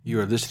You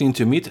are listening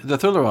to Meet the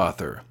Thriller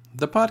Author,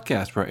 the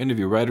podcast where I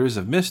interview writers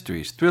of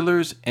mysteries,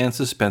 thrillers, and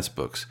suspense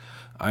books.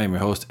 I am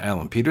your host,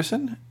 Alan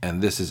Peterson, and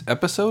this is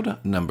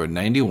episode number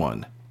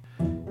 91.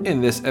 In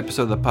this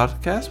episode of the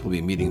podcast, we'll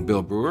be meeting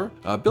Bill Brewer.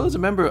 Bill is a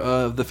member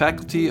of the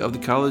faculty of the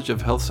College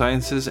of Health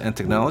Sciences and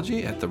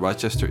Technology at the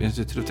Rochester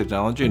Institute of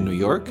Technology in New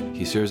York.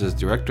 He serves as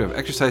Director of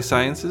Exercise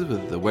Sciences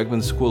with the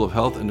Wegman School of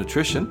Health and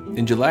Nutrition.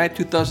 In July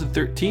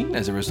 2013,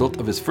 as a result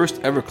of his first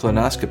ever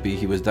colonoscopy,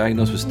 he was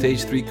diagnosed with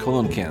stage 3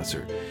 colon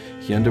cancer.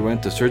 He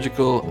underwent a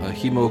surgical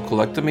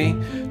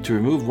hemocolectomy to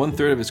remove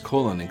 1/3 of his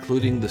colon,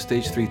 including the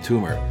stage 3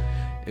 tumor.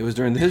 It was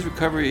during his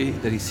recovery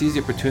that he seized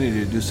the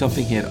opportunity to do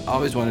something he had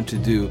always wanted to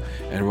do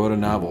and wrote a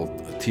novel,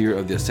 Tear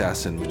of the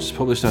Assassin, which is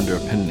published under a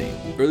pen name.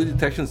 Early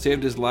detection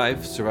saved his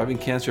life. Surviving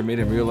cancer made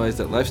him realize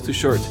that life's too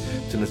short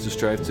to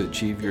strive to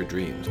achieve your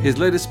dreams. His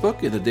latest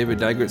book in the David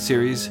Dygert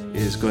series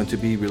is going to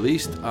be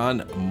released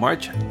on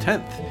March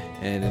 10th,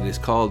 and it is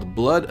called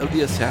Blood of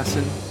the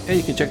Assassin. And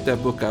you can check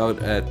that book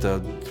out at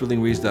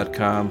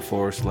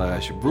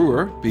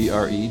thrillingreads.com/Brewer,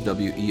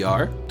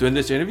 Brewer. During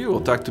this interview,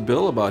 we'll talk to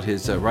Bill about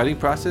his writing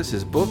process,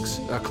 his books,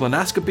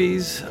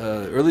 colonoscopies,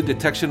 early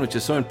detection, which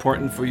is so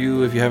important for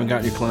you. If you haven't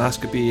gotten your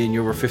colonoscopy and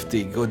you're over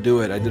 50, go do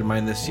it. I did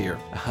mine this year.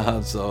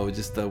 So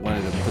just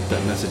wanted to put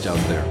that message out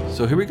there.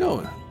 So here we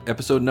go.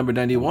 Episode number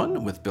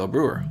 91 with Bill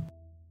Brewer.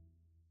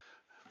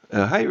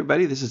 Hi,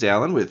 everybody. This is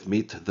Alan with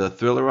Meet the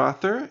Thriller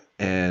Author.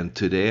 And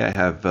today I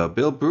have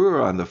Bill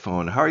Brewer on the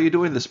phone. How are you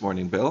doing this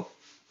morning, Bill?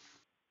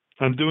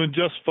 I'm doing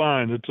just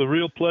fine. It's a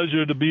real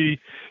pleasure to be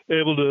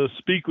able to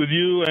speak with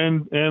you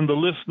and the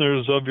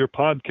listeners of your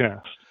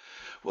podcast.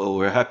 Well,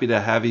 we're happy to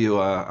have you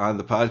on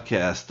the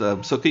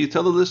podcast. So can you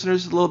tell the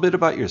listeners a little bit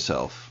about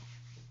yourself?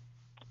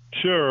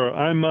 Sure.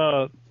 I'm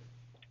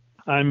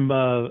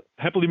a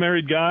happily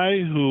married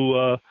guy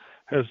who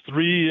has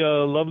 3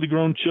 lovely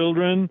grown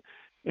children,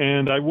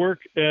 and I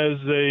work as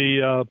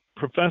a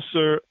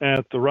professor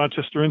at the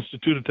Rochester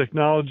Institute of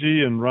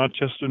Technology in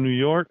Rochester, New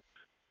York,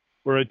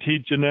 where I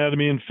teach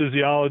anatomy and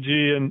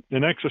physiology and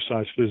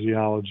exercise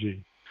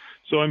physiology.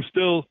 So I'm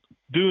still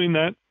doing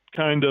that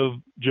kind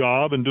of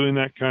job and doing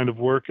that kind of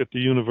work at the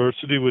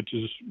university, which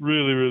is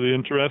really, really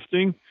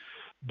interesting.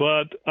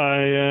 But I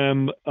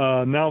am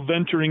now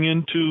venturing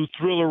into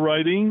thriller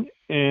writing,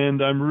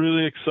 and I'm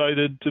really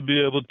excited to be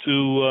able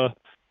to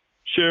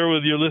share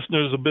with your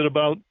listeners a bit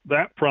about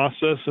that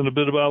process and a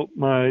bit about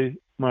my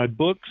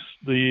books,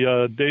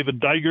 the David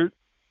Dygert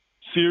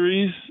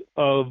series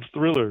of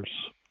thrillers.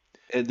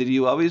 And did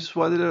you always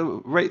wanted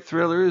to write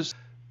thrillers?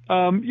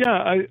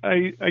 Yeah,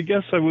 I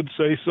guess I would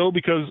say so,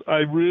 because I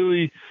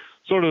really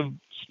sort of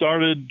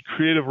started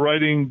creative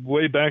writing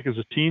way back as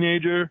a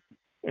teenager.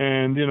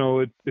 And, you know,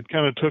 it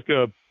kind of took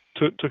a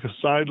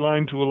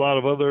sideline to a lot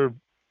of other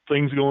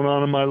things going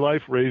on in my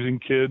life, raising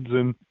kids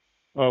and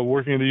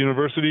working at the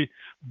university.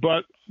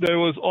 But there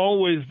was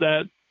always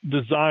that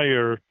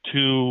desire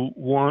to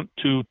want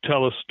to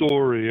tell a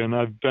story. And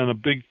I've been a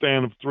big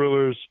fan of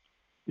thrillers,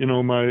 you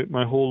know,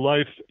 my whole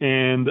life.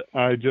 And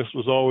I just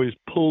was always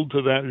pulled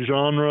to that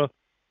genre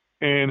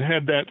and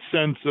had that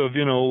sense of,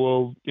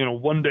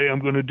 one day I'm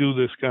going to do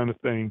this kind of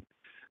thing.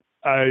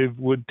 I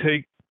would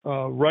take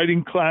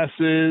writing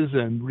classes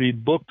and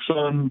read books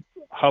on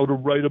how to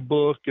write a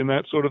book and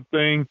that sort of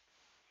thing,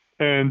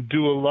 and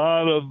do a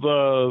lot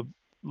of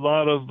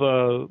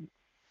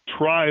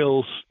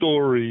trial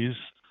stories,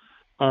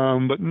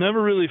 but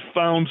never really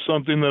found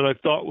something that I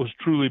thought was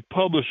truly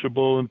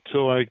publishable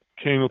until I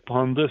came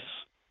upon this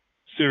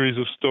series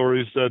of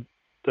stories that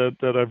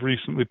I've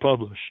recently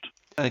published.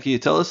 Can you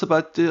tell us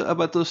about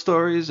those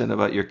stories and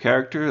about your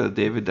character,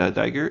 David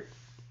Dygert?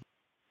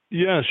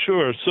 Yeah,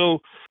 sure.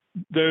 So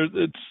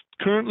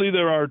currently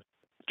there are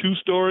 2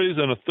 stories,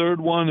 and a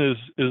third one is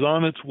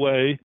on its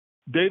way.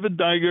 David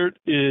Dygert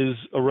is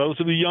a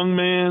relatively young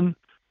man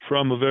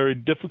from a very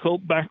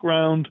difficult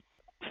background,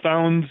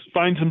 finds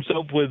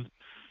himself with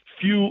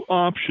few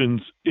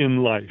options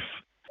in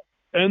life,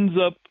 ends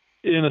up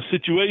in a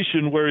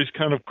situation where he's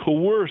kind of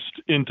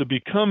coerced into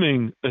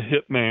becoming a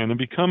hitman and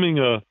becoming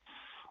an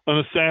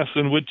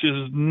assassin, which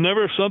is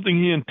never something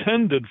he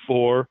intended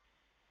for,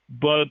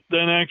 but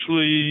then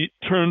actually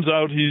turns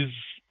out he's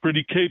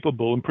pretty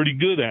capable and pretty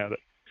good at it.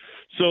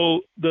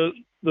 So the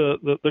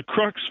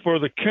crux for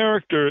the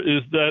character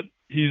is that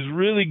he's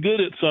really good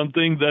at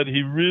something that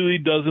he really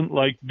doesn't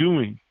like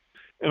doing.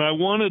 And I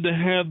wanted to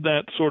have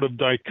that sort of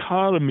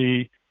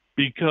dichotomy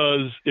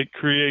because it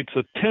creates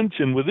a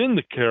tension within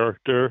the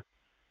character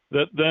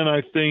that then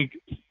I think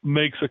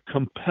makes a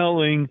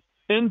compelling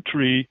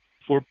entry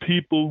for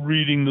people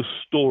reading the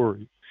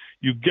story.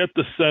 You get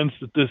the sense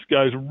that this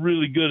guy's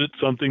really good at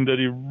something that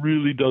he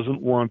really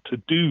doesn't want to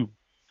do.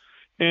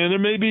 And there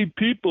may be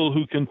people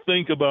who can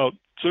think about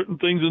certain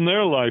things in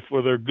their life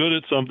where they're good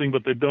at something,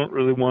 but they don't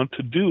really want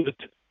to do it.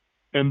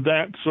 And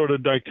that sort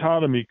of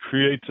dichotomy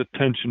creates a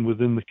tension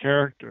within the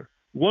character.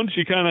 Once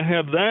you kind of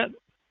have that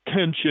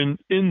tension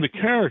in the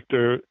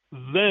character,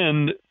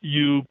 then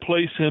you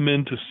place him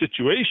into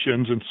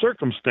situations and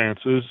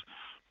circumstances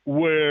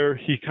where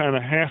he kind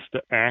of has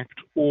to act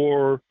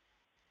or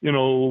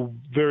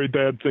very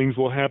bad things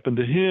will happen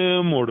to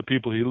him or to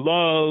people he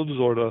loves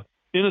or to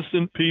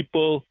innocent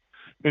people.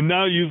 And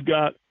now you've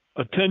got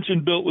a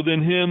tension built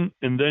within him,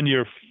 and then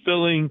you're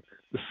filling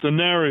the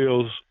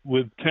scenarios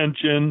with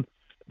tension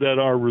that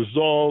are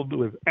resolved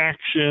with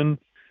action.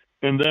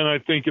 And then I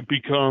think it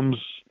becomes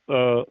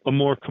a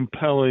more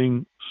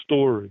compelling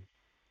story.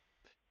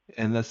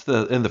 And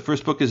the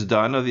first book is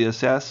Dawn of the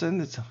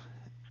Assassin.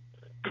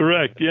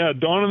 Correct. Yeah,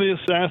 Dawn of the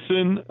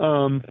Assassin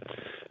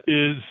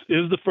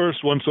is the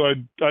first one. So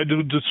I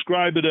do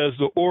describe it as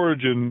the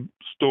origin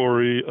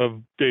story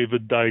of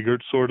David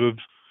Dygert. Sort of,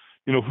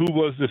 who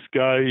was this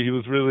guy? He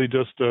was really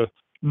just a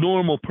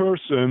normal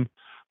person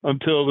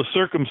until the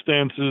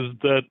circumstances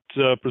that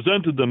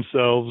presented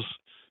themselves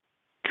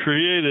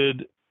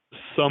created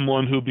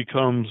someone who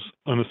becomes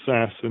an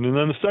assassin. And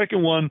then the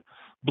second one,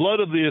 Blood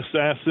of the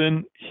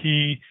Assassin,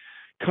 he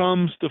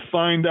comes to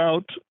find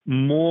out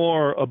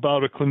more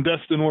about a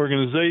clandestine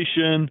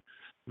organization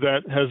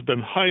that has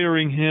been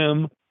hiring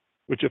him,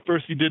 which at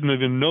first he didn't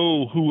even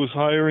know who was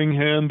hiring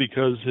him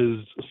because his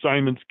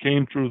assignments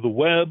came through the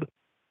web.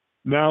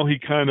 Now he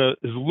kind of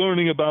is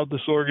learning about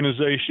this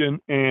organization,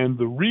 and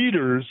the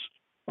readers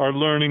are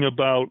learning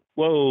about,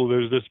 whoa,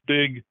 there's this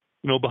big,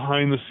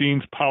 behind the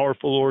scenes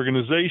powerful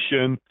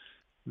organization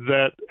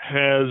that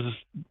has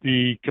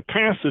the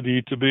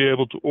capacity to be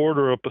able to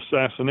order up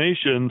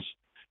assassinations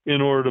in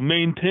order to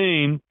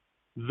maintain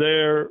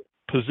their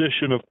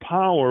position of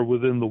power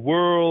within the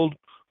world,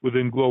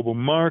 within global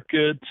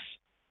markets,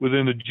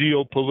 within a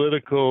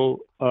geopolitical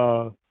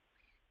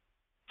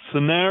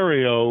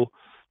scenario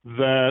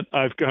that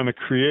I've kind of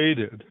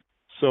created.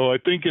 So I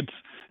think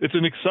it's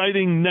an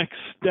exciting next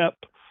step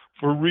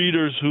for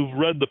readers who've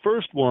read the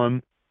first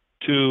one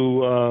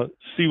to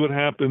see what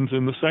happens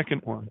in the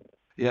second one.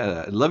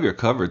 Yeah, I love your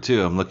cover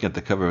too. I'm looking at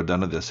the cover of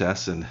Dawn of the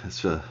Assassin.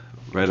 It's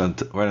right on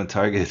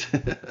target.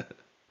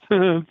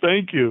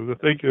 Thank you.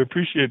 I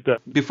appreciate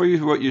that. Before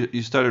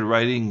you started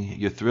writing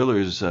your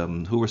thrillers,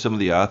 who were some of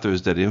the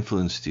authors that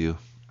influenced you?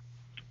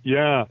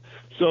 Yeah.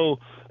 So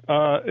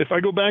if I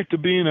go back to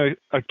being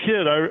a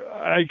kid,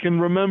 I can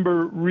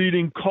remember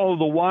reading Call of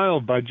the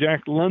Wild by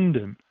Jack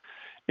London.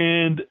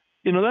 And,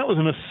 that was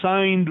an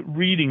assigned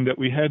reading that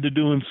we had to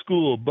do in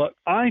school. But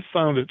I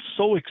found it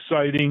so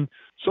exciting,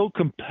 so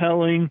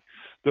compelling,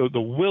 the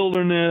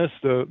wilderness,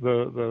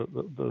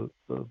 the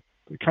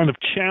kind of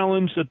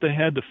challenge that they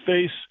had to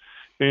face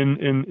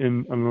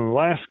in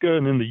Alaska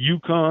and in the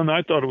Yukon.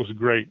 I thought it was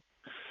great.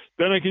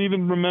 Then I can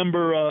even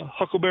remember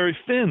Huckleberry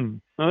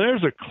Finn. Now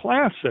there's a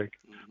classic,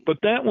 but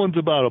that one's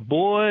about a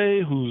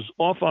boy who's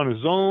off on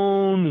his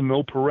own and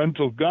no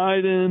parental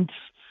guidance,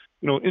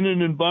 in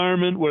an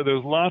environment where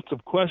there's lots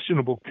of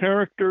questionable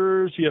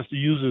characters. He has to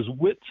use his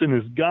wits and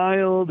his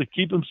guile to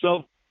keep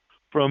himself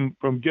from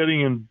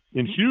getting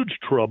in huge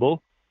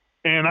trouble.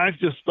 And I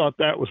just thought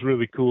that was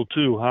really cool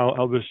too,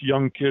 how this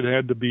young kid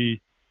had to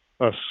be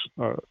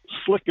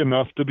slick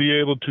enough to be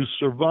able to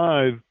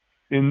survive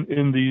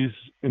in these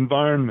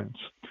environments.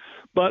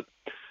 But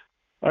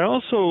I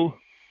also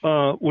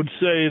would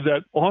say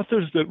that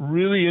authors that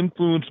really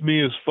influenced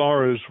me as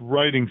far as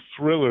writing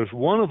thrillers,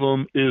 one of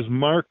them is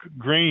Mark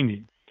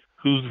Greaney,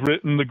 who's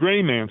written the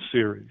Gray Man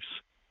series.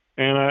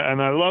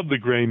 And I love the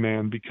Gray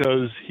Man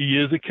because he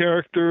is a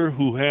character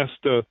who has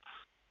to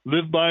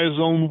live by his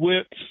own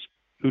wits,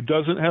 who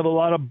doesn't have a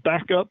lot of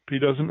backup. He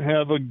doesn't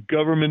have a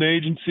government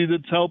agency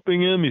that's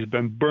helping him. He's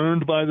been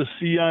burned by the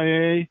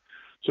CIA.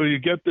 So you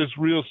get this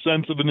real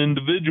sense of an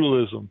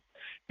individualism.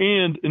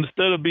 And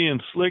instead of being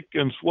slick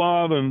and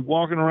suave and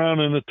walking around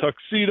in a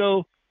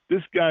tuxedo,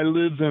 this guy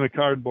lives in a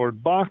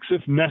cardboard box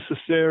if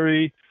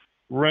necessary,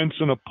 rents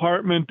an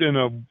apartment in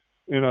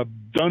a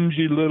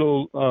dungy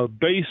little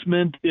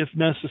basement if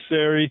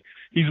necessary.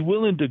 He's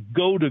willing to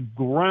go to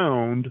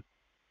ground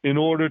in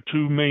order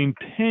to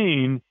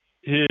maintain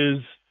his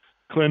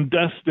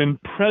clandestine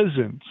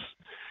presence.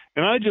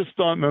 And I just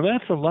thought, now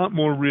that's a lot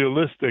more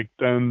realistic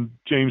than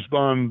James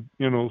Bond,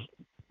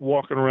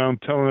 walking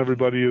around telling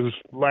everybody his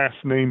last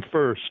name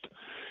first,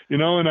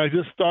 and I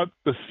just thought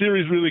the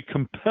series really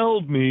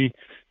compelled me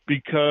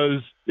because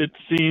it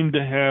seemed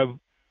to have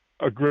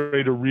a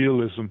greater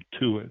realism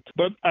to it.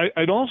 But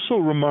I'd also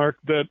remark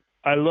that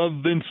I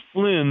love Vince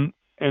Flynn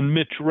and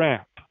Mitch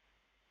Rapp.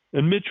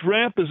 And Mitch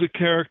Rapp is a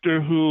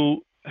character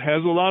who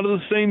has a lot of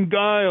the same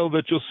guile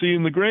that you'll see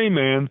in The Gray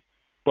Man,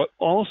 but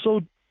also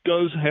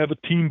does have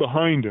a team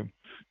behind him,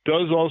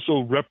 does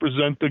also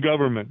represent the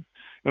government.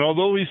 And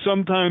although he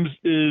sometimes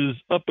is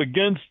up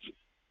against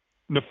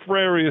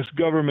nefarious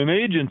government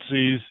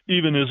agencies,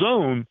 even his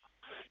own,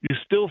 you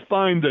still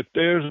find that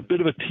there's a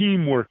bit of a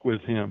teamwork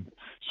with him.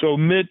 So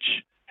Mitch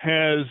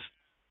has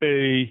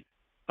a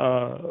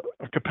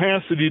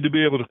capacity to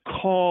be able to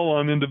call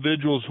on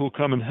individuals who will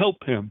come and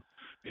help him.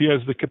 He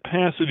has the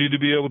capacity to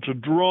be able to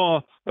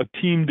draw a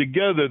team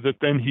together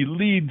that then he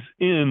leads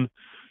in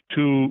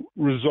to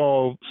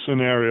resolve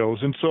scenarios.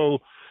 And so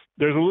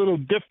there's a little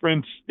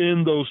difference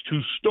in those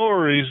two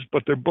stories,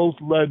 but they're both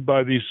led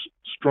by these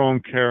strong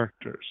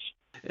characters.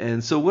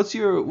 And so, what's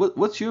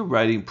your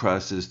writing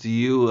process? Do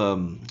you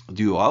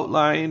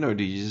outline, or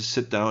do you just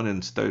sit down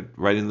and start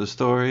writing the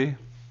story?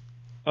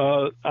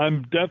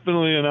 I'm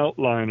definitely an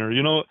outliner.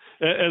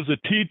 As a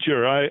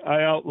teacher,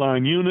 I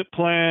outline unit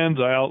plans,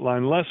 I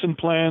outline lesson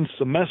plans,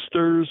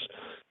 semesters.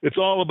 It's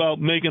all about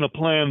making a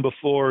plan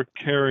before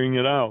carrying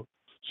it out.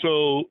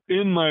 So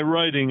in my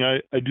writing,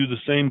 I do the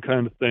same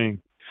kind of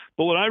thing.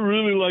 But what I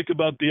really like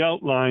about the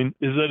outline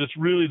is that it's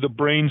really the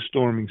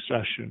brainstorming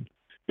session.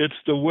 It's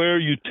the where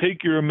you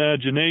take your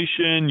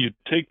imagination, you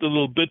take the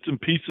little bits and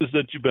pieces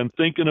that you've been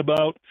thinking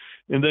about,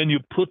 and then you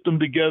put them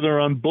together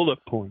on bullet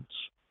points.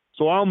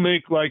 So I'll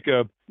make like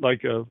a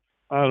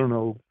I don't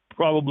know,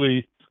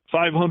 probably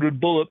 500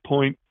 bullet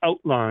point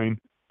outline,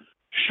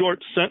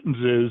 short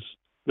sentences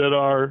that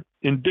are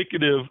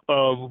indicative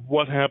of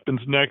what happens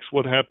next,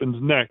 what happens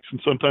next.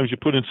 And sometimes you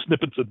put in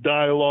snippets of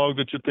dialogue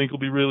that you think will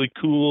be really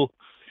cool.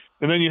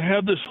 And then you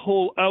have this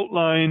whole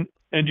outline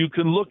and you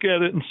can look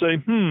at it and say,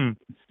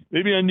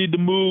 maybe I need to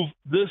move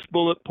this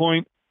bullet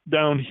point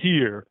down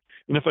here.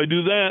 And if I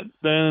do that,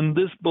 then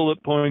this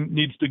bullet point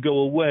needs to go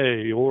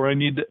away, or I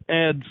need to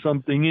add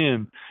something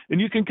in.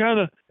 And you can kind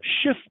of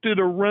shift it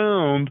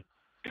around,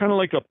 kind of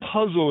like a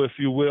puzzle, if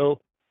you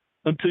will,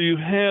 until you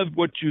have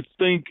what you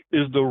think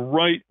is the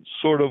right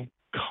sort of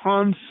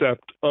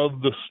concept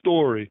of the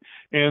story.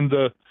 And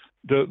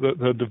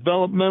the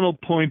developmental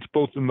points,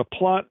 both in the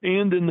plot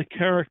and in the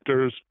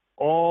characters,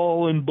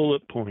 all in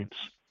bullet points.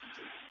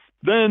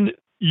 Then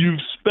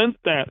you've spent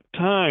that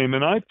time,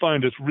 and I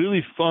find it's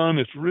really fun.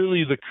 It's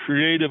really the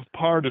creative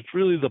part. It's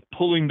really the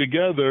pulling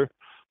together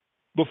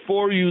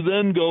before you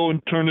then go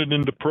and turn it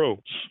into prose.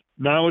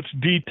 Now it's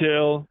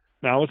detail.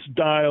 Now it's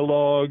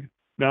dialogue.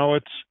 Now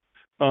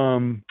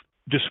it's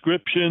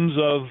descriptions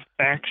of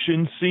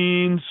action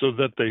scenes so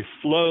that they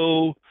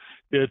flow.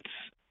 It's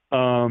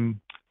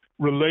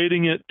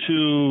relating it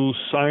to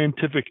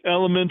scientific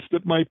elements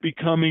that might be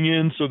coming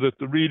in so that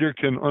the reader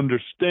can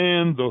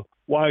understand the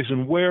whys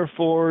and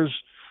wherefores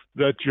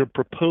that you're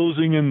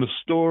proposing in the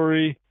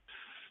story.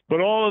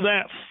 But all of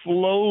that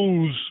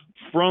flows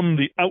from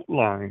the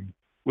outline,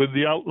 with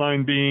the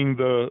outline being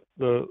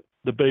the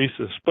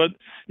basis. But,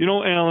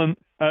 Alan,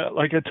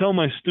 like I tell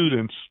my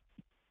students,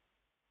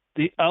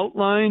 the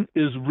outline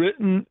is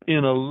written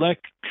in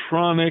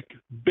electronic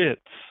bits.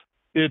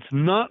 It's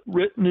not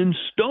written in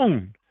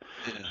stone.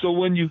 Yeah. So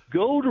when you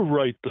go to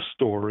write the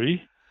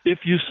story, if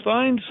you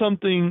find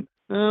something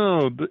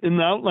in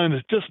the outline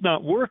is just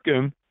not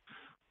working,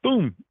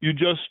 boom, you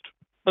just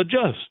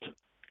adjust.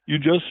 You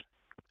just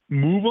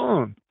move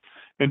on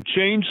and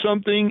change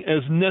something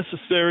as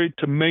necessary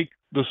to make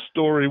the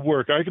story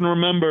work. I can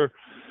remember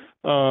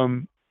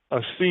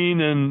a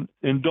scene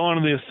in Dawn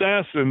of the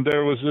Assassin.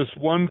 There was this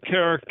one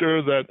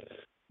character that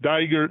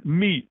Dygert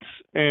meets,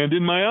 and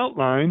in my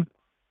outline,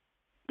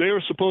 they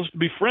were supposed to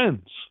be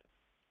friends.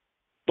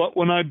 But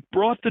when I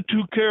brought the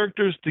two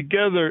characters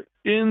together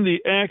in the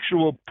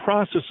actual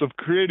process of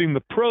creating the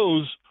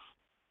prose,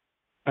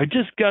 I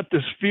just got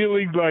this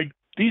feeling like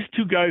these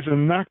two guys are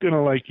not going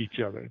to like each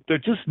other. They're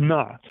just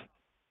not.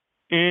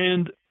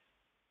 And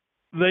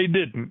they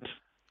didn't.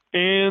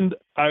 And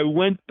I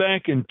went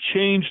back and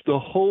changed the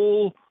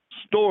whole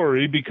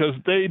story because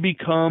they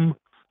become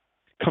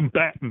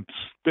combatants.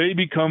 They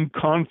become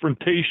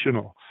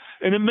confrontational.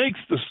 And it makes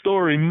the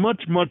story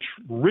much, much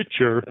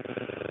richer,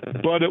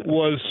 but it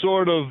was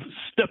sort of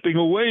stepping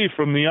away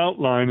from the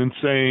outline and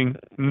saying,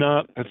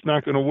 no, it's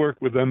not going to work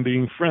with them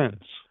being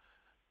friends.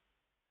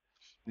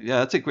 Yeah,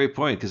 that's a great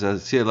point, because I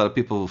see a lot of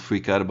people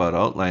freak out about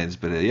outlines,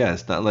 but yeah,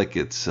 it's not like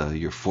it's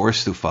you're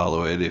forced to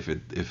follow it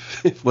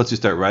if once you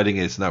start writing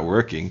it, it's not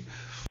working.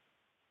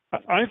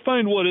 I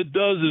find what it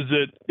does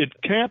is it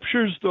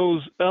captures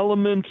those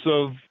elements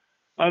of,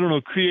 I don't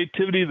know,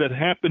 creativity that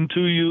happen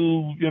to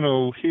you,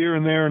 here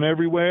and there and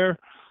everywhere,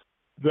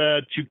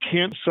 that you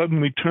can't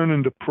suddenly turn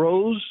into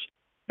prose.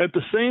 At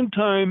the same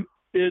time,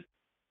 it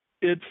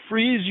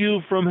frees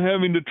you from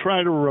having to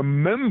try to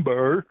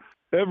remember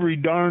every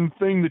darn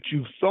thing that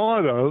you've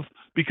thought of,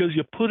 because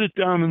you put it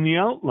down in the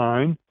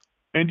outline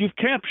and you've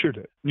captured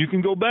it. You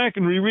can go back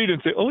and reread it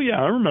and say, oh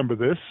yeah, I remember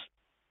this.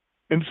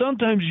 And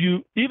sometimes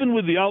even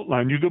with the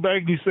outline, you go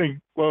back and you think,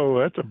 whoa,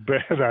 that's a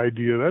bad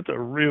idea. That's a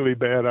really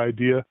bad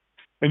idea.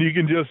 And you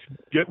can just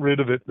get rid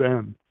of it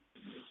then.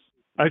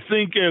 I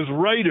think as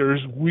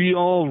writers, we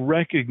all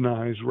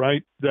recognize,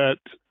 right, that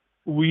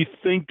we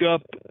think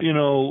up,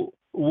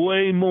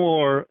 way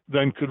more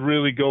than could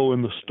really go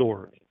in the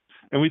story.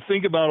 And we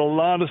think about a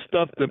lot of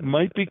stuff that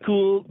might be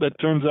cool that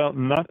turns out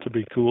not to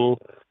be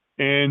cool,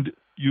 and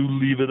you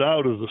leave it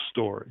out of the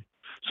story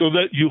so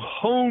that you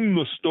hone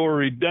the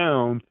story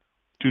down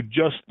to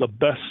just the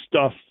best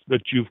stuff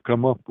that you've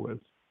come up with.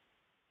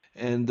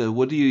 And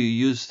what do you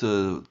use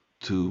to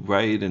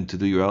write and to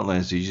do your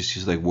outlines? Do you just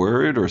use like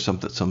Word or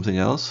something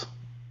else?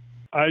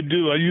 I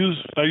do. I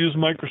use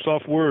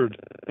Microsoft Word,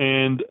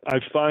 and I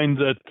find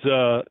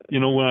that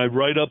when I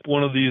write up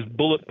one of these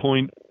bullet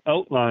point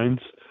outlines,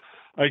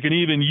 I can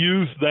even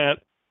use that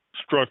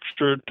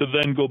structure to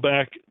then go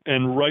back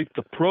and write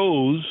the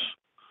prose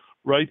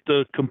write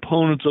the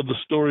components of the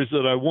stories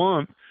that I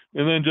want,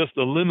 and then just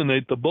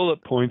eliminate the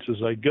bullet points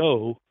as I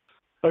go.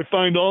 I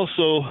find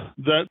also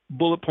that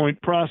bullet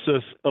point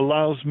process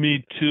allows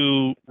me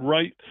to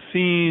write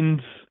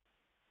scenes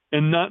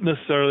and not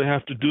necessarily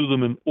have to do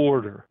them in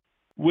order,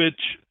 which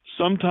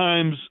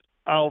sometimes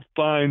I'll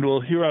find,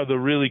 well, here are the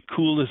really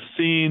coolest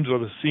scenes or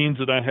the scenes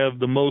that I have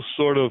the most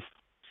sort of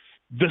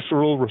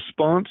visceral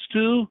response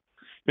to.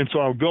 And so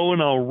I'll go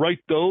and I'll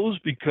write those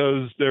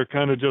because they're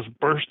kind of just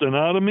bursting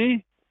out of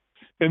me.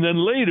 And then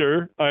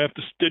later I have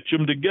to stitch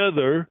them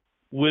together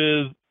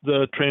with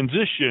the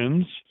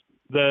transitions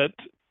that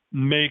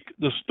make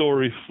the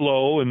story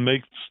flow and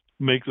make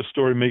the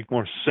story make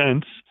more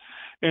sense.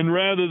 And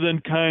rather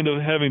than kind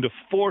of having to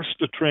force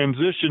the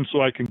transition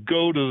so I can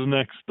go to the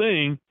next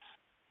thing,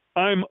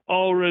 I'm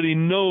already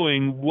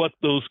knowing what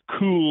those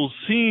cool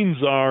scenes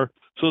are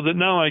so that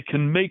now I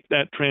can make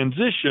that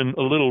transition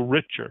a little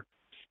richer,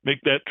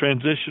 make that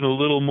transition a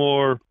little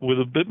more with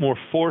a bit more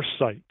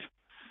foresight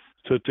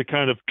to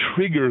kind of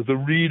trigger the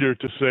reader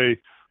to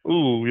say,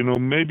 ooh,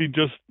 maybe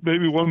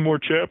one more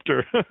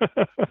chapter,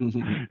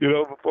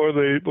 before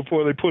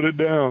they put it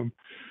down.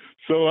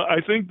 So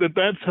I think that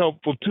that's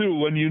helpful too.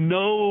 When you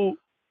know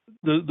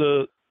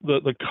the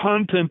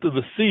content of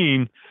the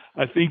scene,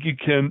 I think you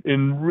can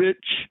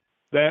enrich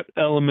that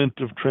element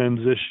of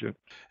transition.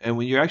 And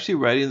when you're actually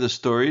writing the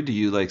story, do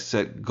you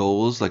set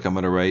goals? Like I'm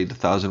going to write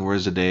 1,000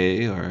 words a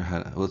day, or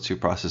what's your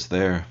process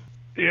there?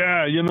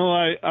 Yeah,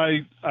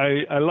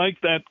 I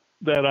like that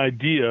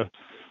idea.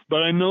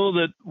 But I know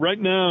that right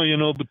now,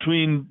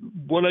 between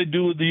what I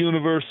do at the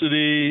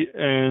university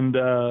and,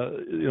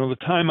 the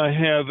time I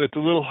have, it's a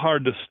little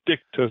hard to stick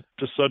to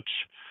such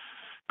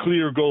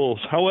clear goals.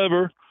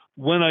 However,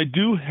 when I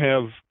do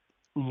have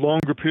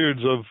longer periods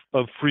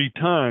of free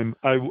time,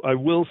 I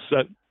will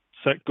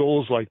set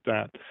goals like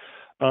that.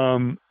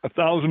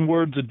 1,000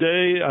 words a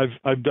day,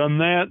 I've done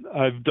that.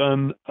 I've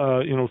done,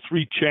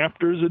 3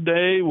 chapters a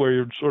day where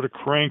you're sort of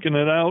cranking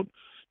it out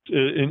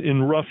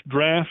in rough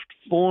draft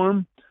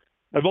form.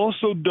 I've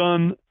also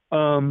done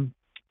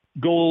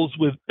goals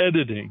with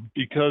editing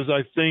because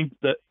I think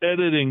the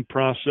editing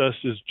process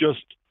is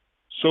just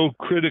so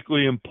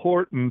critically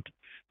important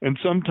and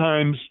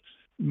sometimes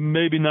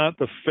maybe not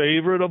the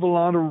favorite of a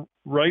lot of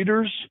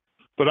writers,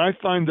 but I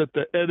find that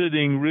the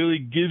editing really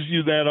gives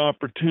you that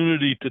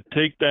opportunity to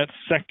take that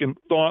second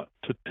thought,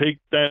 to take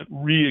that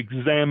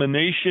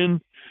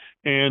re-examination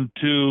and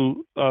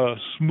to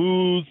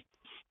smooth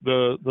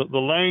the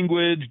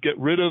language, get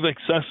rid of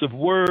excessive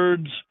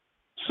words.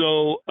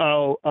 So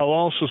I'll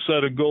also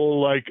set a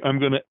goal like I'm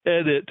going to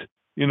edit,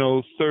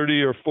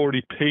 30 or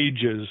 40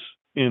 pages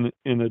in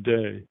a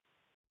day.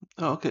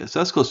 Oh, okay. So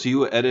that's cool. So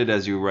you edit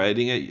as you're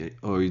writing it,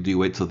 or do you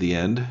wait till the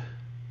end?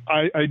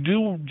 I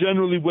do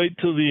generally wait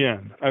till the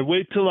end. I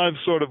wait till I've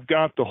sort of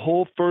got the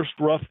whole first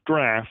rough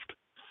draft.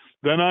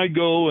 Then I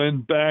go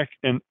and back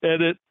and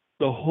edit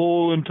the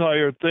whole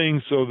entire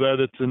thing so that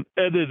it's an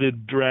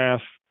edited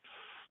draft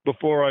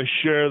before I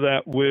share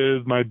that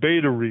with my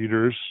beta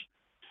readers.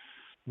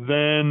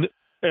 Then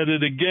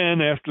edit again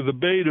after the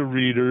beta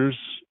readers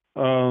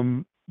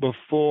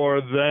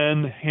before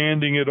then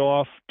handing it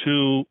off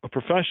to a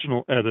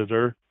professional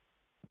editor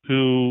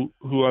who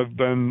I've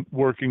been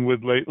working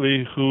with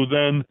lately, who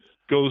then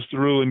goes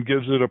through and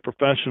gives it a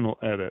professional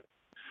edit.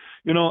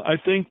 I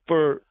think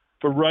for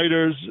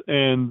writers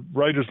and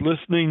writers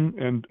listening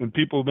and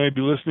people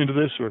maybe listening to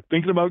this who are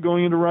thinking about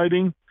going into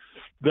writing,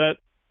 that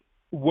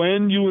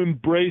when you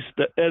embrace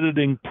the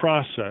editing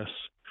process,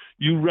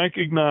 you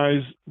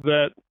recognize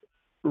that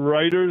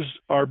writers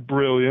are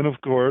brilliant, of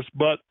course,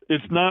 but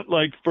it's not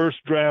like first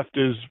draft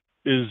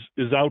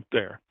is out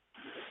there.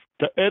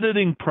 The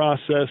editing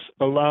process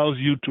allows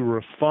you to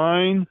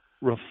refine,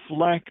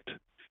 reflect,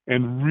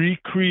 and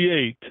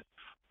recreate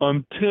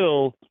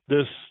until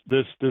this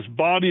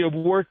body of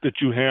work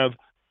that you have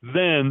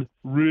then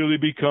really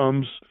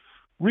becomes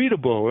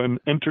readable and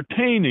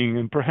entertaining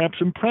and perhaps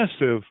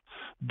impressive.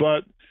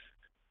 But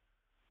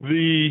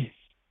the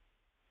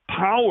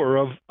power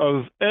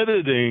of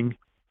editing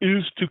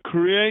is to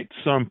create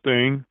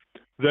something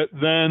that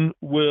then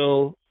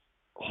will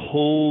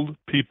hold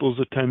people's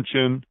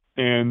attention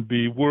and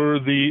be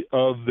worthy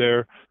of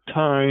their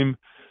time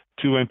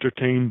to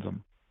entertain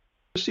them.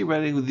 Especially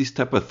writing with these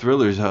type of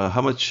thrillers,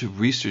 how much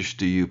research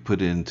do you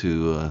put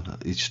into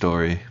each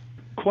story?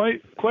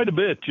 Quite a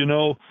bit.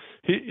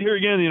 Here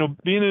again,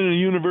 being in a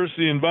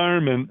university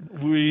environment,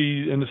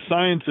 in a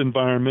science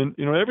environment,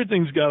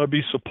 everything's got to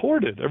be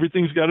supported.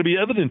 Everything's got to be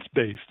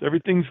evidence-based.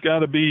 Everything's got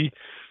to be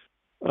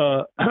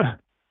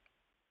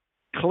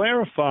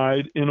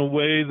clarified in a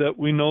way that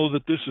we know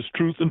that this is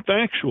truth and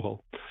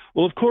factual.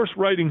 Well, of course,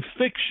 writing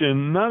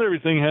fiction, not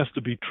everything has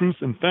to be truth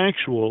and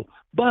factual,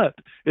 but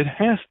it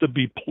has to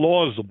be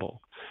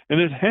plausible, and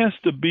it has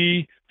to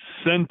be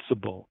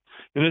sensible,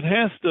 and it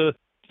has to.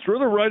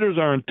 Thriller writers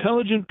are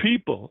intelligent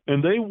people,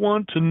 and they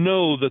want to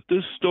know that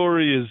this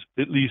story is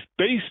at least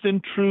based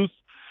in truth,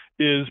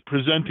 is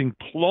presenting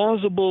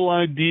plausible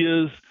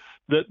ideas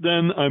that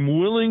then I'm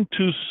willing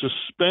to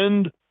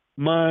suspend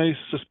my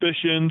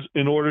suspicions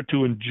in order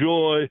to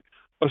enjoy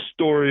a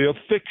story of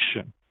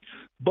fiction.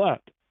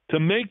 But to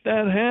make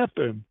that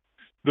happen,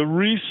 the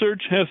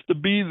research has to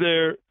be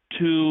there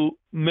to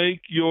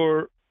make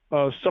your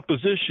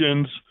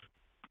suppositions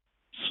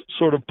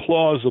sort of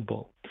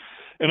plausible.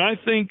 And I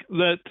think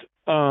that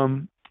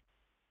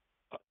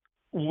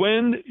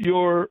when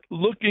you're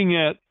looking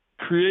at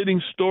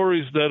creating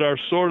stories that are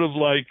sort of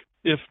like,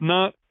 if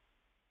not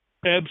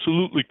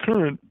absolutely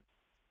current,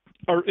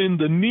 are in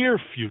the near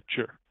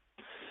future.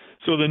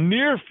 So the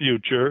near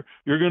future,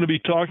 you're going to be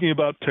talking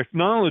about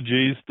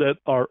technologies that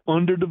are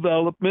under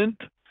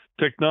development,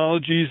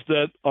 technologies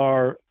that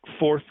are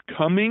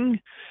forthcoming,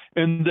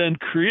 and then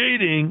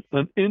creating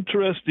an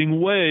interesting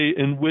way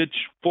in which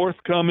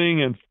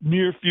forthcoming and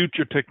near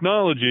future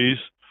technologies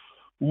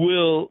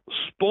will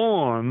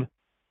spawn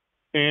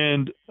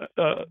and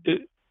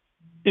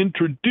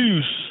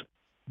introduce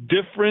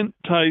different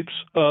types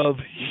of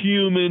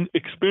human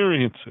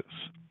experiences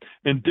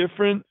and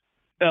different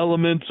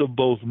elements of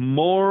both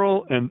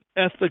moral and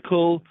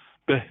ethical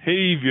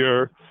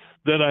behavior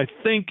that I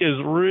think is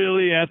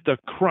really at the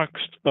crux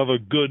of a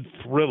good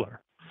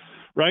thriller,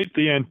 right?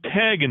 The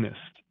antagonist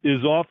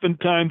is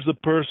oftentimes the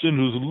person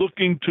who's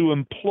looking to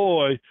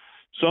employ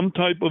some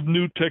type of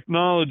new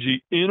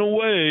technology in a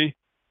way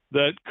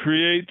that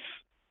creates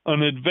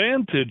an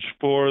advantage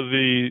for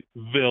the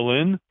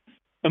villain,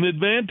 an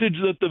advantage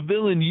that the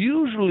villain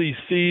usually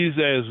sees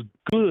as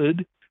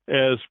good,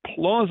 as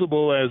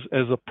plausible,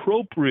 as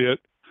appropriate,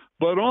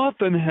 but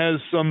often has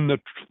some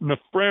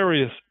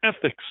nefarious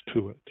ethics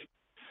to it.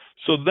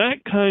 So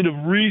that kind of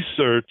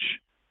research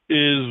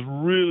is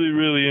really,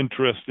 really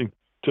interesting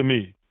to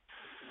me,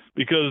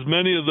 because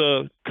many of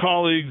the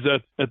colleagues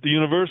at the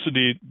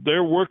university,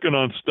 they're working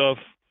on stuff,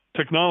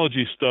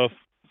 technology stuff,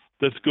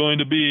 that's going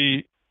to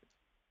be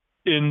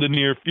in the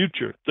near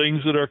future,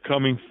 things that are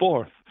coming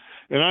forth.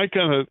 And I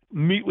kind of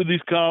meet with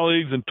these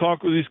colleagues and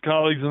talk with these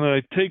colleagues, and then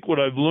I take what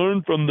I've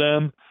learned from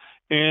them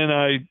and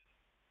I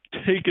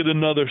take it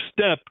another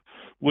step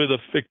with a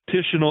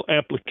fictional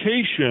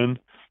application,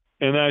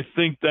 and I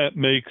think that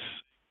makes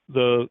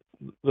the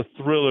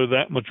thriller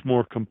that much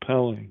more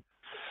compelling.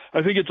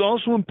 I think it's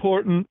also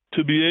important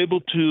to be able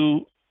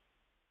to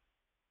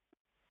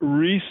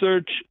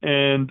research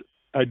and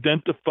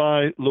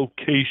identify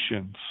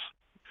locations,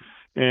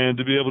 and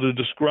to be able to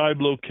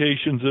describe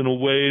locations in a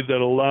way that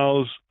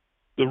allows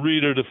the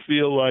reader to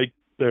feel like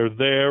they're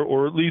there,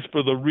 or at least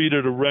for the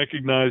reader to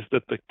recognize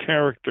that the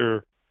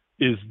character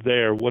is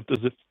there. What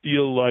does it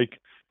feel like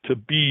to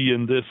be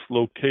in this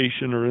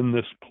location or in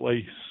this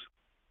place?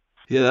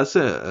 Yeah, that's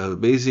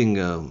amazing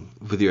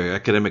with your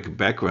academic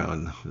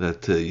background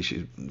that you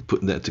should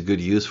put that to good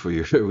use for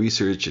your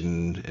research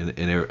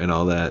and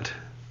all that.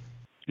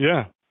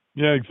 Yeah,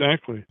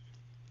 exactly.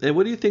 And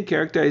what do you think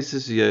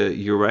characterizes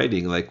your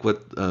writing? Like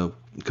what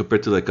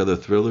compared to like other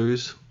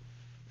thrillers?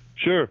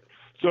 Sure.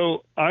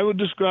 So I would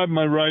describe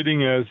my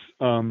writing as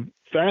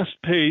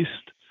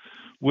fast-paced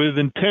with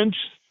intense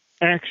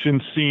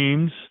action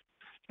scenes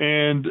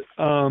and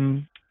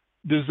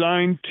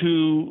designed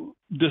to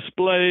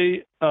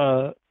display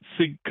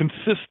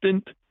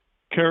consistent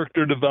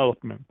character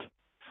development.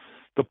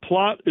 The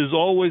plot is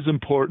always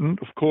important,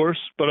 of course,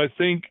 but I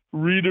think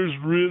readers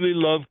really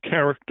love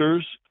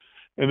characters,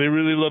 and they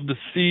really love to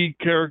see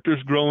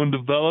characters grow and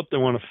develop. They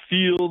want to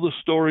feel the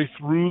story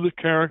through the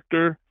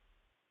character.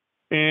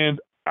 And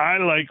I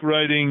like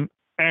writing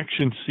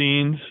action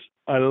scenes.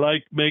 I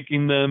like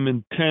making them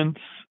intense,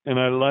 and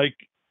I like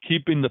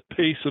keeping the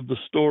pace of the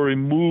story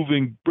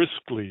moving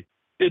briskly.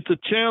 It's a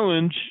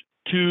challenge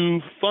to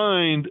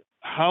find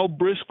how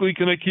briskly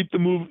can I keep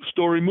the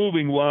story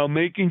moving while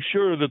making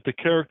sure that the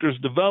character's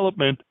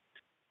development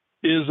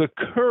is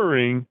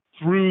occurring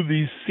through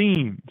these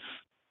scenes.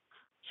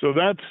 So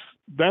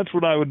that's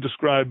what I would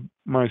describe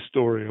my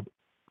story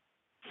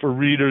for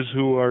readers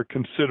who are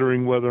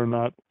considering whether or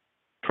not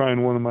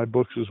trying one of my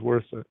books is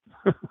worth it.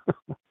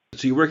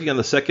 So you're working on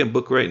the second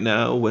book right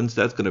now. When's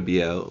that going to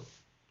be out?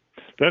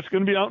 That's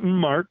going to be out in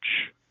March.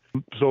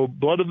 So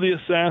Blood of the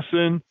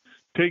Assassin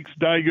takes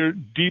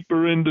Daigert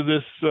deeper into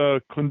this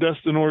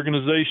clandestine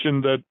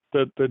organization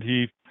that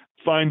he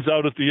finds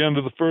out at the end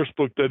of the first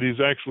book that he's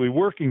actually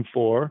working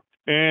for.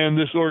 And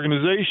this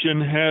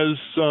organization has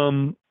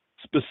some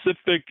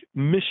specific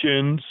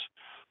missions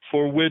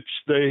for which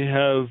they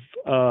have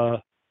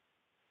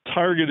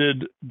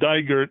targeted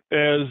Daigert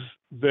as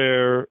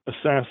their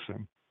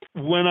assassin.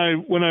 When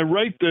I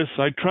write this,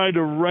 I try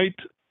to write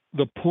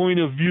the point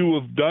of view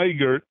of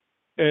Daigert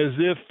as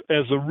if,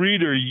 as a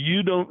reader,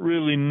 you don't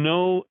really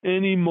know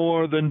any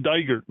more than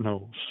Daigert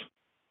knows.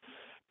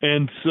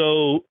 And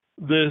so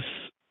this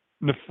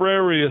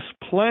nefarious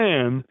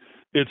plan,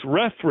 it's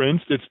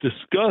referenced, it's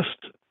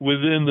discussed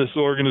within this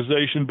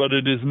organization, but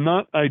it is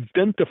not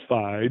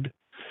identified.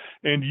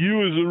 And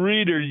you as a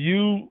reader,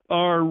 you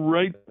are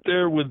right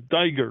there with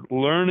Daigert,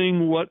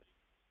 learning what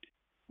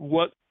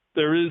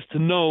there is to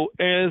know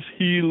as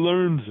he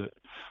learns it.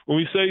 When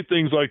we say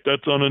things like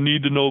that's on a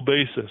need-to-know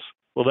basis,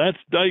 well, that's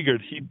Daigert.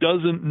 He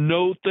doesn't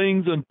know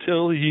things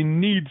until he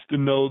needs to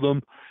know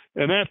them,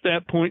 And at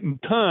that point in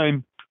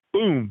time,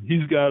 boom,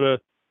 he's got to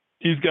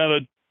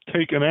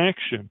take an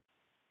action.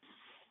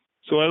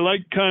 So I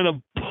like kind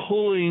of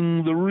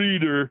pulling the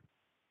reader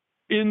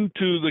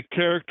into the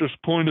character's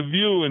point of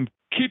view and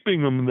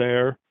keeping them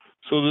there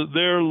so that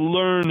they're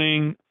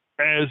learning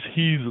as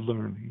he's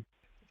learning.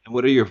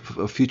 What are your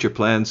future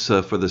plans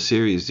for the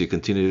series? Do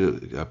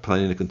you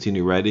planning to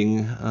continue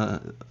writing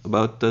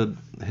about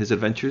his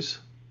adventures?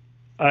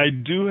 I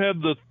do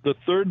have the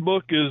third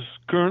book is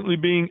currently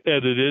being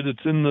edited.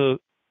 It's in the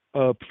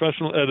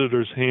professional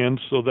editor's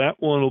hands, so that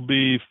one will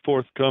be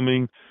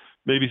forthcoming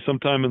maybe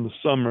sometime in the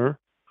summer.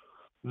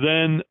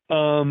 Then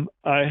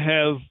I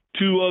have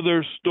 2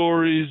 other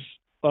stories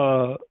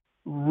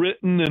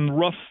written in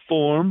rough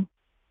form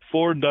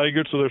for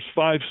Dygert, so there's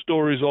 5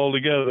 stories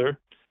altogether.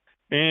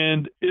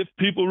 And if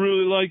people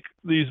really like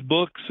these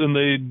books and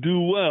they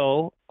do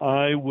well,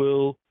 I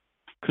will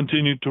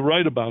continue to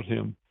write about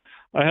him.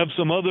 I have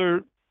some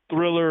other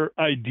thriller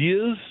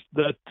ideas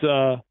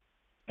that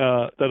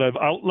I've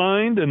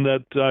outlined and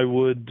that I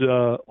would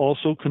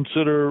also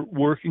consider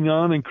working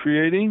on and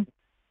creating.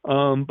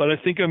 But I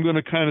think I'm going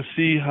to kind of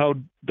see how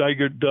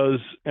Dygert does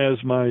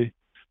as my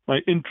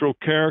intro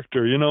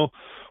character. You know,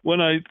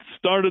 when I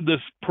started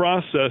this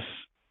process,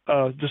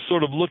 just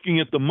sort of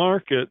looking at the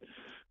market,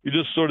 you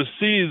just sort of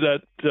see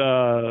that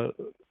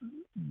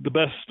the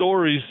best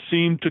stories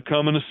seem to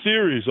come in a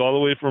series, all the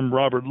way from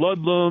Robert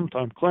Ludlum,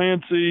 Tom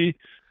Clancy,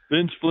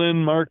 Vince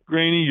Flynn, Mark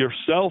Graney,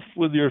 yourself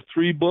with your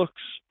 3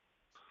 books.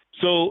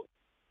 So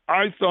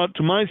I thought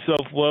to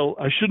myself, well,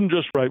 I shouldn't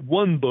just write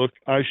one book,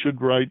 I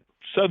should write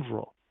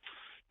several,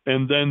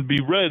 and then be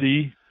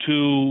ready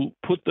to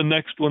put the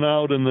next one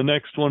out and the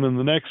next one and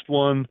the next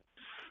one,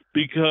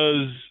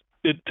 because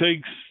it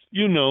takes,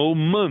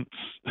 months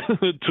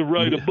to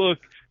write a book,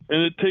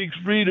 and it takes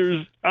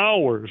readers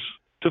hours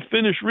to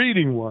finish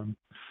reading one.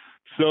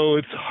 So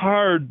it's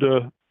hard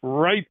to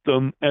write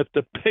them at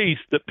the pace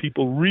that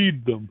people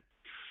read them.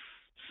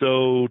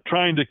 So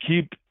trying to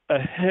keep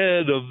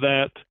ahead of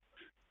that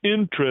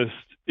interest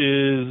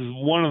is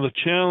one of the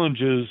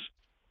challenges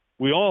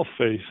we all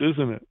face,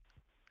 isn't it?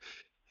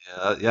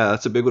 Yeah,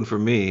 that's a big one for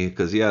me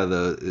because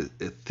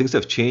things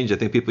have changed. I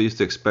think people used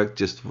to expect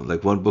just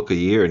like one book a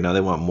year, and now they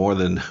want more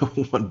than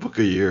one book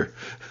a year.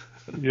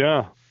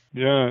 Yeah,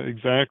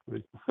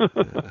 exactly.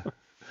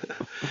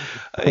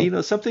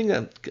 Something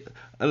on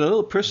a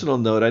little personal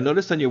note. I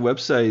noticed on your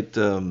website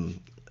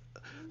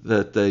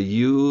that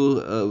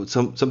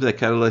something that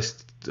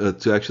catalyzed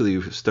to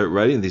actually start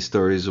writing these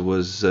stories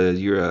was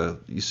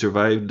you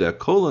survived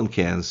colon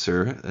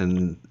cancer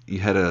and you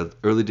had an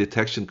early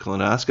detection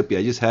colonoscopy.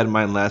 I just had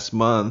mine last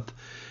month,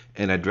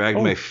 and I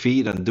dragged my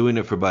feet on doing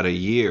it for about a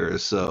year.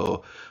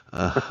 So,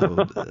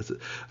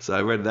 so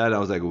I read that and I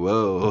was like,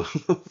 whoa.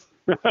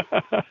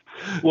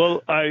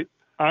 Well,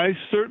 I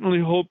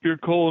certainly hope your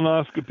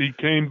colonoscopy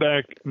came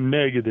back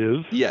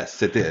negative.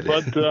 Yes, it did.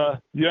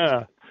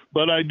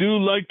 But I do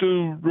like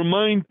to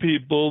remind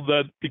people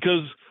that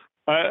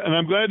and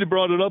I'm glad you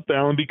brought it up,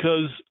 Alan,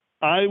 because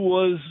I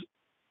was,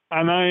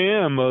 and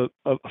I am a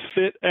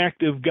fit,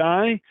 active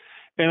guy,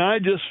 and I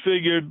just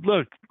figured,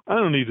 look, I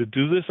don't need to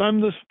do this.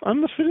 I'm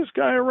the fittest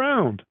guy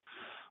around.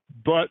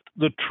 But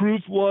the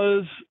truth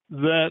was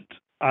that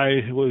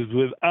I was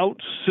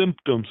without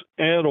symptoms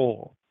at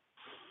all.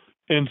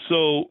 And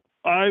so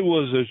I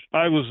was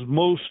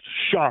most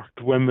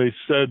shocked when they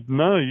said,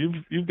 no,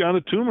 you've got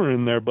a tumor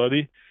in there,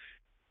 buddy.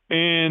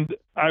 And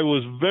I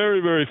was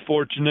very, very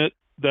fortunate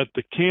that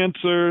the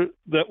cancer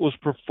that was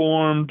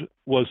performed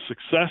was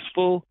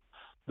successful,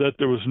 that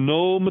there was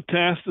no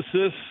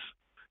metastasis,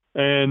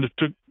 and it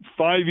took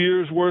 5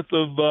 years worth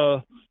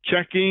of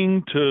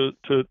checking to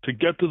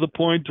get to the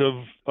point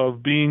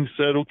of being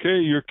said, okay,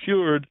 you're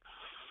cured.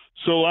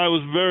 So I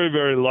was very,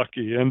 very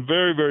lucky and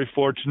very, very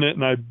fortunate,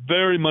 and I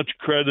very much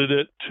credit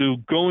it to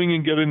going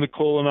and getting the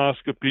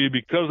colonoscopy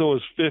because I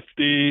was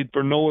 50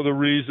 for no other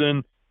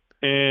reason,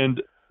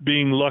 and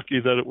being lucky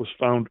that it was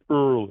found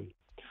early.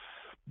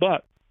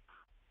 But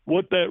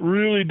what that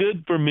really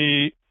did for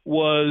me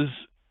was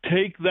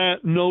take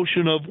that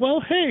notion of,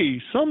 well,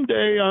 hey,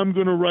 someday I'm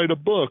going to write a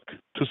book,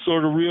 to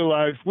sort of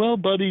realize, well,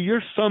 buddy,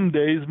 your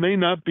somedays may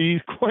not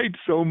be quite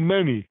so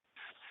many.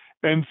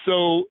 And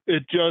so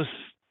it just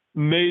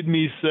made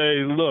me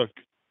say, look,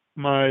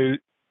 my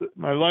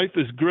life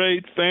is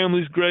great,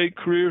 family's great,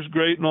 career's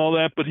great and all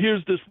that, but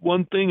here's this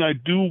one thing I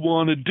do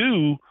want to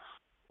do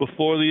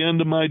before the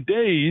end of my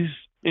days,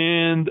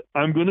 and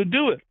I'm going to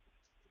do it.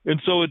 And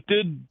so it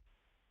did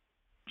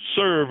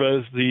serve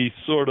as the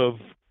sort of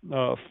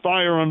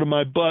fire under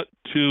my butt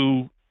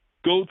to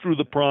go through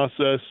the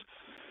process,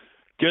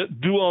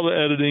 do all the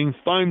editing,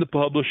 find the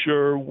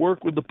publisher,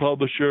 work with the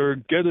publisher,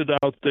 get it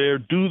out there,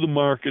 do the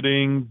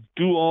marketing,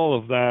 do all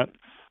of that,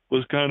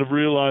 was kind of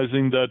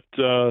realizing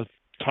that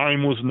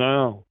time was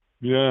now.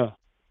 Yeah.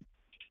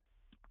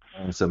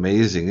 It's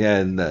amazing. Yeah.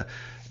 And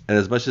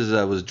as much as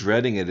I was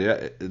dreading it,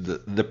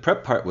 the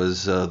prep part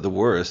was the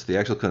worst. The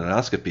actual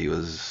colonoscopy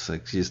was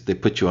like, they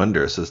put you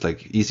under. So it's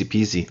like easy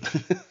peasy.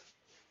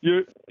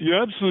 You're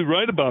absolutely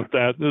right about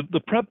that.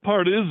 The prep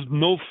part is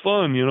no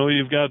fun.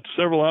 You've got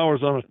several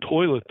hours on a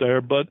toilet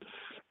there, but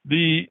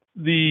the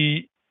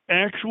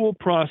actual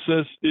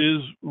process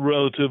is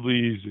relatively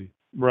easy.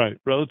 Right,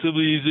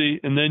 relatively easy.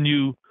 And then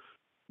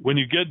when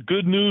you get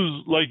good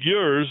news like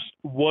yours,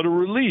 what a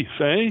relief,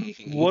 eh?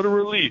 What a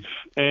relief.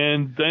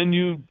 And then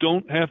you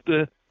don't have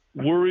to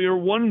worry or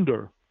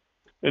wonder.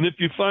 And if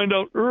you find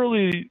out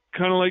early,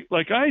 kind of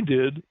like I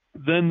did,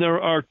 then there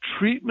are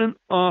treatment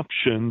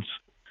options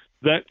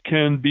that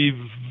can be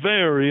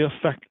very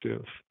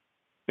effective.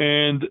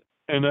 And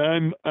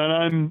I'm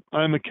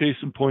a case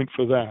in point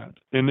for that.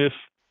 And if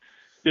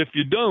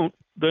you don't,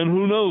 then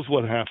who knows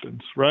what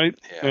happens, right?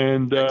 Yeah,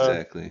 and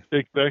exactly.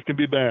 That can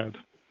be bad.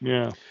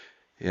 Yeah.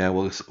 Yeah,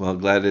 well,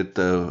 glad it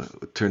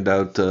turned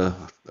out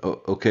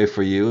okay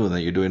for you and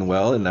that you're doing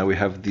well. And now we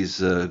have these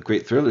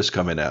great thrillers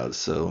coming out.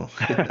 So,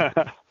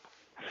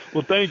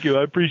 well, thank you.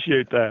 I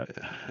appreciate that.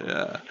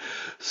 Yeah.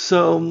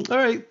 So, all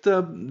right,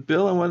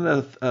 Bill, I want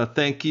to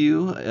thank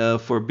you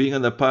for being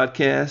on the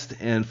podcast,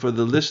 and for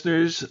the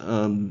listeners.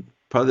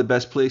 Probably the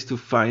best place to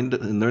find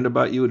and learn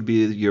about you would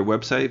be your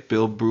website,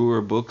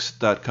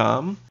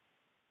 billbrewerbooks.com.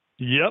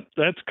 Yep,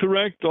 that's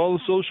correct. All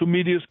the social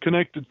media is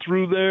connected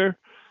through there,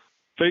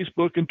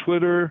 Facebook and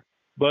Twitter.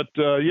 But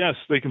yes,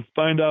 they can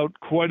find out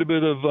quite a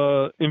bit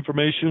of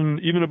information,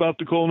 even about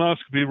the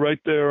colonoscopy, right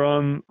there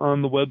on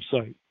the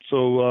website.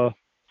 So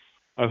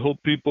I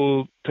hope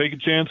people take a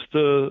chance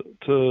to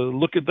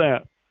look at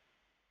that.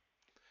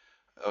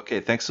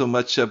 Okay, thanks so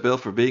much, Bill,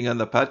 for being on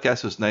the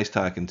podcast. It was nice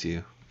talking to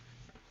you.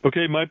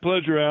 Okay, my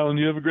pleasure, Alan.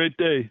 You have a great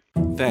day.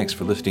 Thanks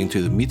for listening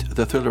to the Meet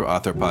the Thriller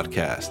Author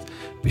podcast.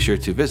 Be sure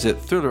to visit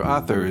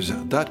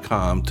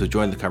thrillerauthors.com to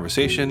join the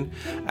conversation,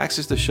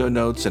 access the show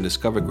notes, and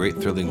discover great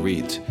thrilling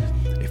reads.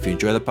 If you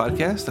enjoy the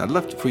podcast, I'd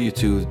love for you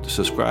to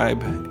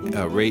subscribe,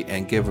 rate,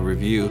 and give a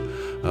review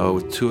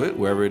to it,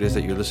 wherever it is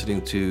that you're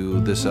listening to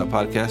this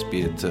podcast,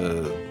 be it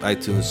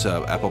iTunes,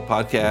 Apple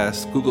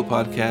Podcasts, Google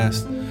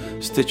Podcasts,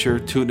 Stitcher,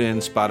 TuneIn,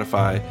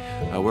 Spotify,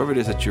 wherever it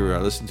is that you're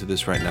listening to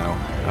this right now.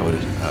 I would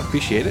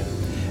appreciate it.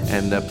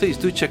 And please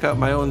do check out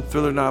my own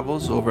thriller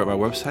novels over at my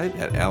website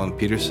at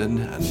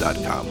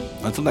alanpeterson.com.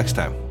 Until next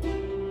time.